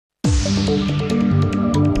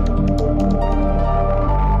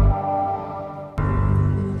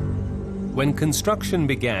When construction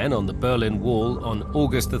began on the Berlin Wall on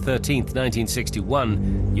August the 13th,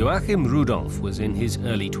 1961, Joachim Rudolph was in his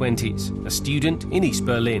early 20s, a student in East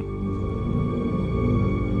Berlin.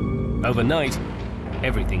 Overnight,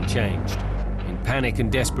 everything changed. In panic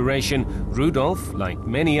and desperation, Rudolph, like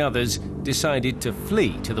many others, decided to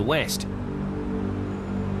flee to the west.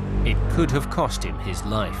 It could have cost him his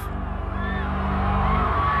life.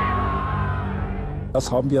 Das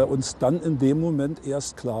haben wir uns dann in dem Moment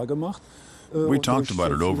erst klar gemacht. We talked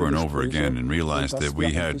about it over and over again and realized that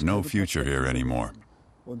we had no future here anymore.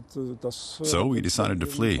 So we decided to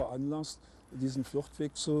flee.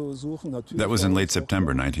 That was in late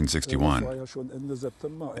September 1961.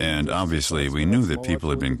 And obviously we knew that people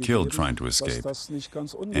had been killed trying to escape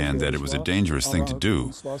and that it was a dangerous thing to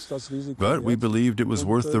do. But we believed it was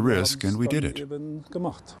worth the risk and we did it.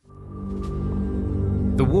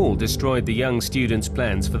 The wall destroyed the young student's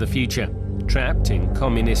plans for the future. Trapped in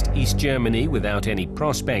communist East Germany without any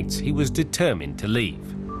prospects, he was determined to leave.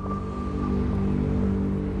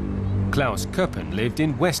 Klaus Köppen lived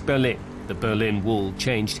in West Berlin. The Berlin Wall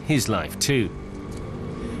changed his life too.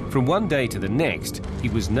 From one day to the next, he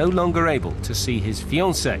was no longer able to see his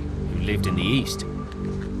fiancée, who lived in the east.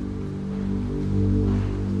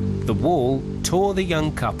 The wall tore the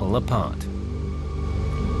young couple apart.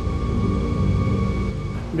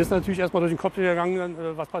 I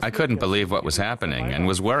couldn't believe what was happening and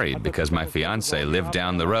was worried because my fiancé lived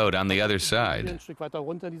down the road on the other side.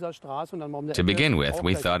 To begin with,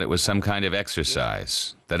 we thought it was some kind of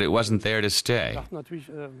exercise, that it wasn't there to stay.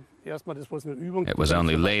 It was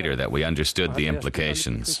only later that we understood the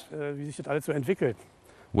implications.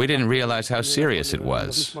 We didn't realize how serious it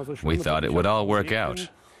was. We thought it would all work out.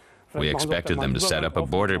 We expected them to set up a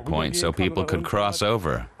border point so people could cross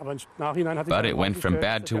over. But it went from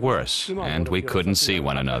bad to worse, and we couldn't see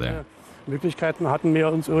one another.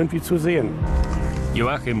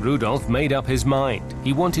 Joachim Rudolph made up his mind.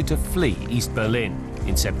 He wanted to flee East Berlin.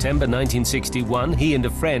 In September 1961, he and a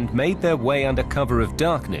friend made their way under cover of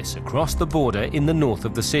darkness across the border in the north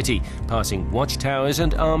of the city, passing watchtowers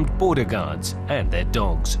and armed border guards and their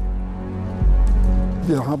dogs.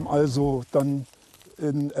 Wir haben also dann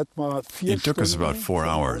It took us about 4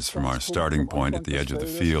 hours from our starting point at the edge of the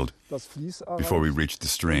field before we reached the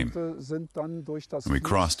stream. When we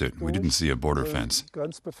crossed it, we didn't see a border fence.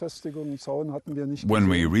 When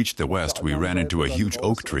we reached the west, we ran into a huge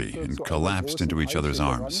oak tree and collapsed into each other's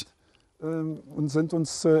arms.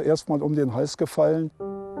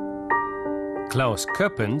 Klaus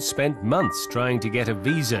Köppen spent months trying to get a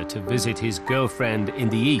visa to visit his girlfriend in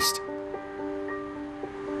the east.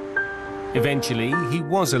 Eventually, he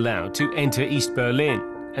was allowed to enter East Berlin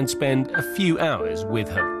and spend a few hours with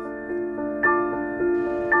her.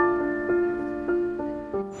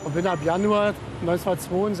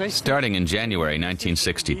 Starting in January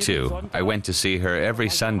 1962, I went to see her every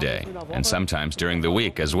Sunday, and sometimes during the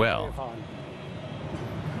week as well.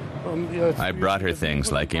 I brought her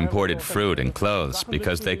things like imported fruit and clothes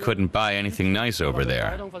because they couldn't buy anything nice over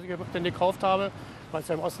there.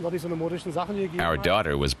 Our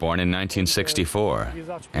daughter was born in 1964,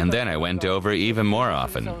 and then I went over even more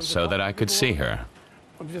often so that I could see her.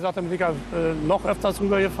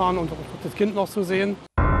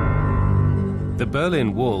 The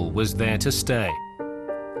Berlin Wall was there to stay,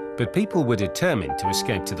 but people were determined to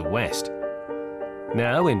escape to the west.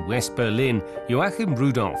 Now in West Berlin, Joachim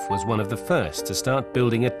Rudolph was one of the first to start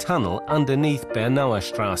building a tunnel underneath Bernauer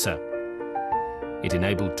Straße. It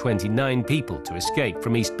enabled 29 people to escape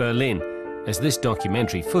from East Berlin, as this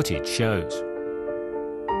documentary footage shows.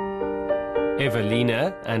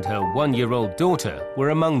 Evelina and her one-year-old daughter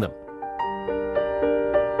were among them.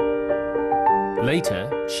 Later,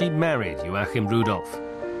 she married Joachim Rudolph,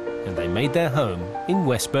 and they made their home in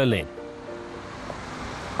West Berlin.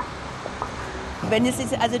 If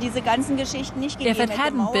it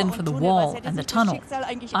hadn't been for the wall and the tunnel,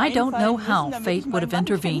 I don't know how fate would have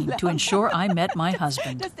intervened to ensure I met my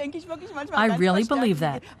husband. I really believe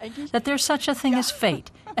that there's such a thing as fate,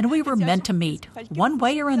 and we were meant to meet, one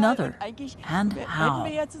way or another. And how?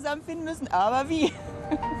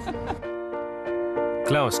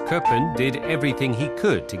 Klaus Köppen did everything he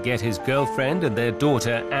could to get his girlfriend and their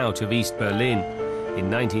daughter out of East Berlin. In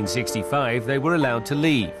 1965, they were allowed to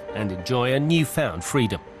leave and enjoy a newfound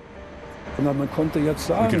freedom. We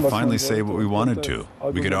could finally say what we wanted to.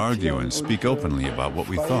 We could argue and speak openly about what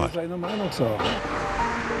we thought.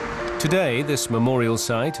 Today, this memorial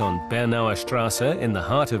site on Bernauer Straße in the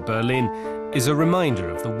heart of Berlin is a reminder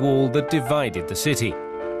of the wall that divided the city.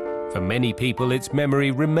 For many people, its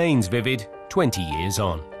memory remains vivid 20 years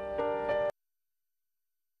on.